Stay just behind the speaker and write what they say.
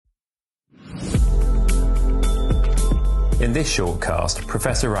In this shortcast,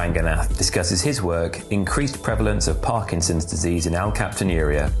 Professor Ranganath discusses his work, Increased Prevalence of Parkinson's Disease in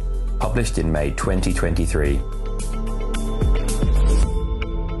Alkaptonuria, published in May 2023.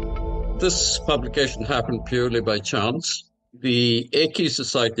 This publication happened purely by chance. The AKI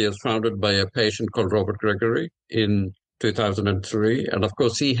Society was founded by a patient called Robert Gregory in 2003. And of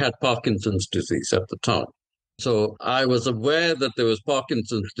course, he had Parkinson's disease at the time. So I was aware that there was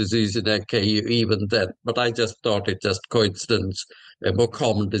Parkinson's disease in AKU even then, but I just thought it just coincidence, a more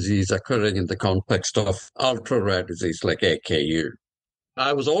common disease occurring in the context of ultra-rare disease like AKU.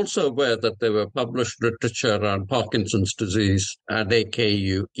 I was also aware that there were published literature on Parkinson's disease and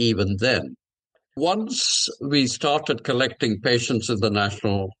AKU even then. Once we started collecting patients in the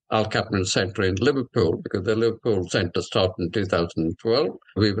National Alkaptonuria Centre in Liverpool, because the Liverpool Centre started in 2012,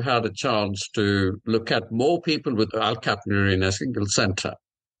 we've had a chance to look at more people with Alkaptonuria in a single centre.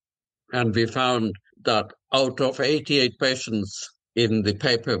 And we found that out of 88 patients in the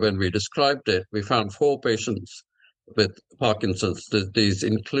paper when we described it, we found 4 patients with Parkinson's disease,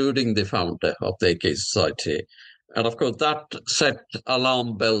 including the founder of the AK Society. And of course, that set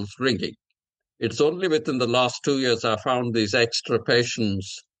alarm bells ringing. It's only within the last 2 years I found these extra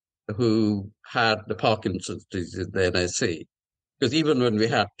patients who had the Parkinson's disease in the NAC. Because even when we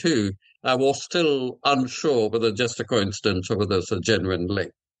had 2, I was still unsure whether just a coincidence or whether it's a genuine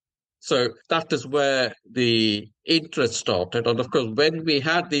link. So that is where the interest started. And of course, when we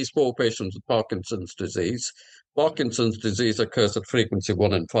had these 4 patients with Parkinson's disease occurs at frequency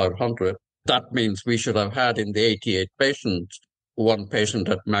 1 in 500. That means we should have had in the 88 patients, 1 patient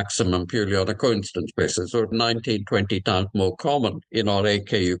at maximum purely on a coincidence basis, or 19, 20 times more common in our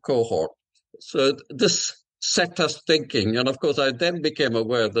AKU cohort. So this set us thinking. And of course, I then became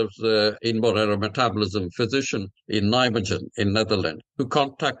aware there was an in vivo metabolism physician in Nijmegen in Netherlands who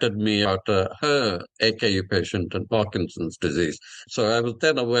contacted me about her AKU patient and Parkinson's disease. So I was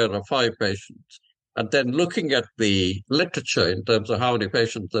then aware of 5 patients. And then looking at the literature in terms of how many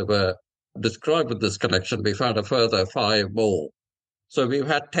patients there were described with this connection, we found a further 5 more. So we've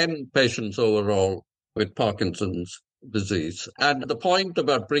had 10 patients overall with Parkinson's disease. And the point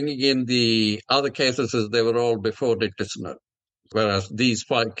about bringing in the other cases is they were all before nitisinone, whereas these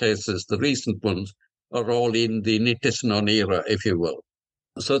 5 cases, the recent ones, are all in the nitisinone era, if you will.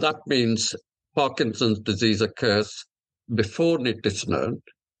 So that means Parkinson's disease occurs before nitisinone.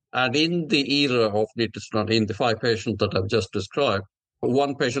 And in the era of nitisinone, in the 5 patients that I've just described,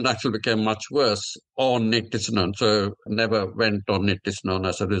 1 patient actually became much worse on nitisinone, so never went on nitisinone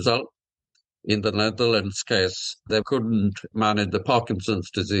as a result. In the Netherlands case, they couldn't manage the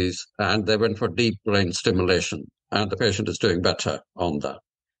Parkinson's disease and they went for deep brain stimulation, and the patient is doing better on that.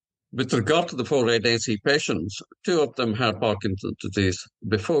 With regard to the 4 NAC patients, 2 of them had Parkinson's disease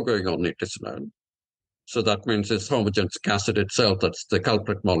before going on nitisinone. So that means it's homogenic acid itself that's the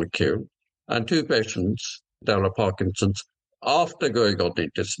culprit molecule. And 2 patients developed Parkinson's after going on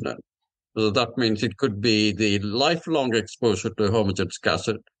nitisinone. So that means it could be the lifelong exposure to homogenic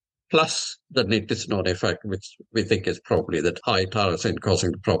acid plus the nitisinone effect, which we think is probably that high tyrosine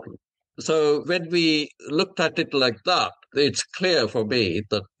causing the problem. So when we looked at it like that, it's clear for me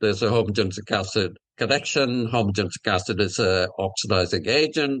that there's a homogenic acid connection. Homogenic acid is an oxidizing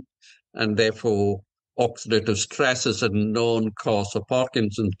agent, and therefore oxidative stress is a known cause of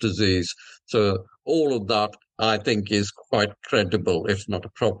Parkinson's disease. So all of that, I think, is quite credible, if not a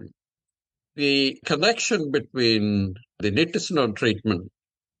problem. The connection between the nitisinone treatment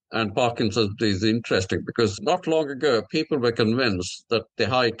and Parkinson's disease is interesting because not long ago, people were convinced that the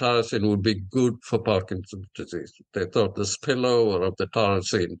high tyrosine would be good for Parkinson's disease. They thought the spillover of the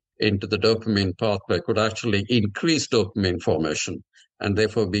tyrosine into the dopamine pathway could actually increase dopamine formation and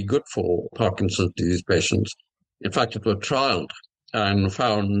therefore be good for Parkinson's disease patients. In fact, it was trialed and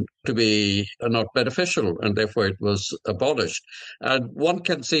found to be not beneficial, and therefore it was abolished. And one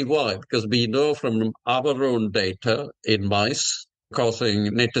can see why, because we know from our own data in mice causing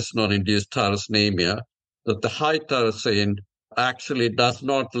nitisinone-induced tyrosinemia that the high tyrosine actually does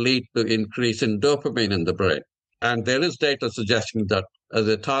not lead to increase in dopamine in the brain. And there is data suggesting that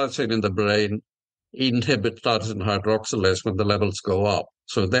the tyrosine in the brain inhibits tyrosine hydroxylase when the levels go up.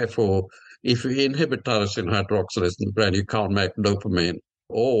 So therefore, if you inhibit tyrosine hydroxylase in the brain, you can't make dopamine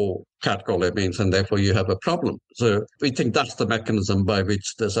or catecholamines, and therefore you have a problem. So we think that's the mechanism by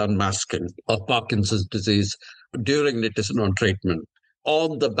which there's unmasking of Parkinson's disease during nitisinone treatment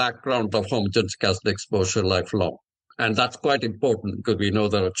on the background of homogenic acid exposure lifelong. And that's quite important because we know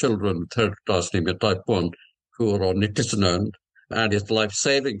there are children with hereditary tyrosinemia type 1 who are on nitisinone, and it's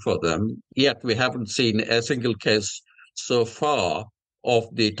life-saving for them. Yet we haven't seen a single case so far of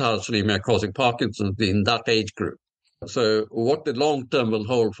the tyrosinemia causing Parkinson's in that age group. So what the long term will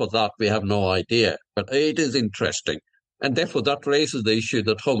hold for that, we have no idea. But it is interesting. And therefore, that raises the issue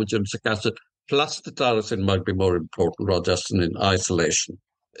that homogenetic acid plus the tyrosine might be more important rather just in isolation.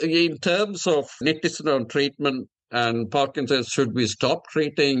 In terms of nitisinone treatment and Parkinson's, should we stop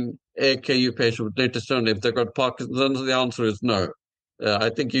treating AKU patients with nitisinone if they've got Parkinson's? The answer is no. I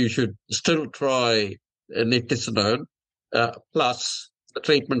think you should still try nitisinone plus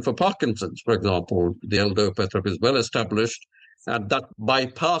treatment for Parkinson's, for example. The L-DOPA therapy is well established, and that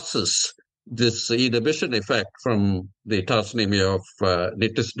bypasses this inhibition effect from the tyrosinemia of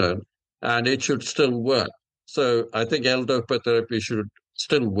nitisinone, and it should still work. So I think L-DOPA therapy should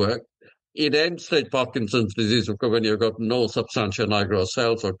still work. In end-stage Parkinson's disease, of course, when you've got no substantia nigra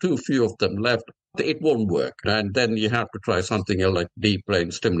cells or too few of them left, it won't work. And then you have to try something else like deep brain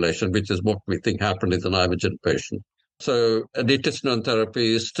stimulation, which is what we think happened in the Nivagen patient. So nitisinone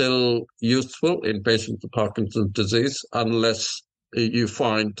therapy is still useful in patients with Parkinson's disease unless you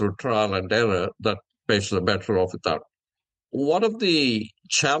find through trial and error that patients are better off without. One of the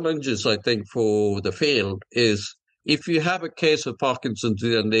challenges, I think, for the field is if you have a case of Parkinson's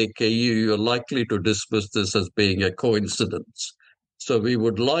and AKU, you're likely to dismiss this as being a coincidence. So we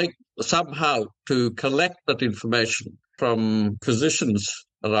would like somehow to collect that information from physicians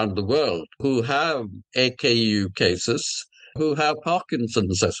around the world who have AKU cases, who have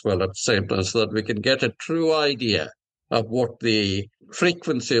Parkinson's as well at the same time, so that we can get a true idea of what the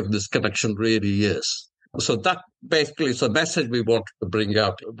frequency of this connection really is. So that basically is a message we want to bring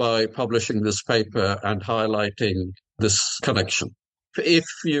out by publishing this paper and highlighting this connection. If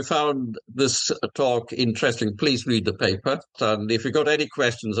you found this talk interesting, please read the paper. And if you've got any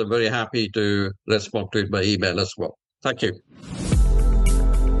questions, I'm very happy to respond to it by email as well. Thank you.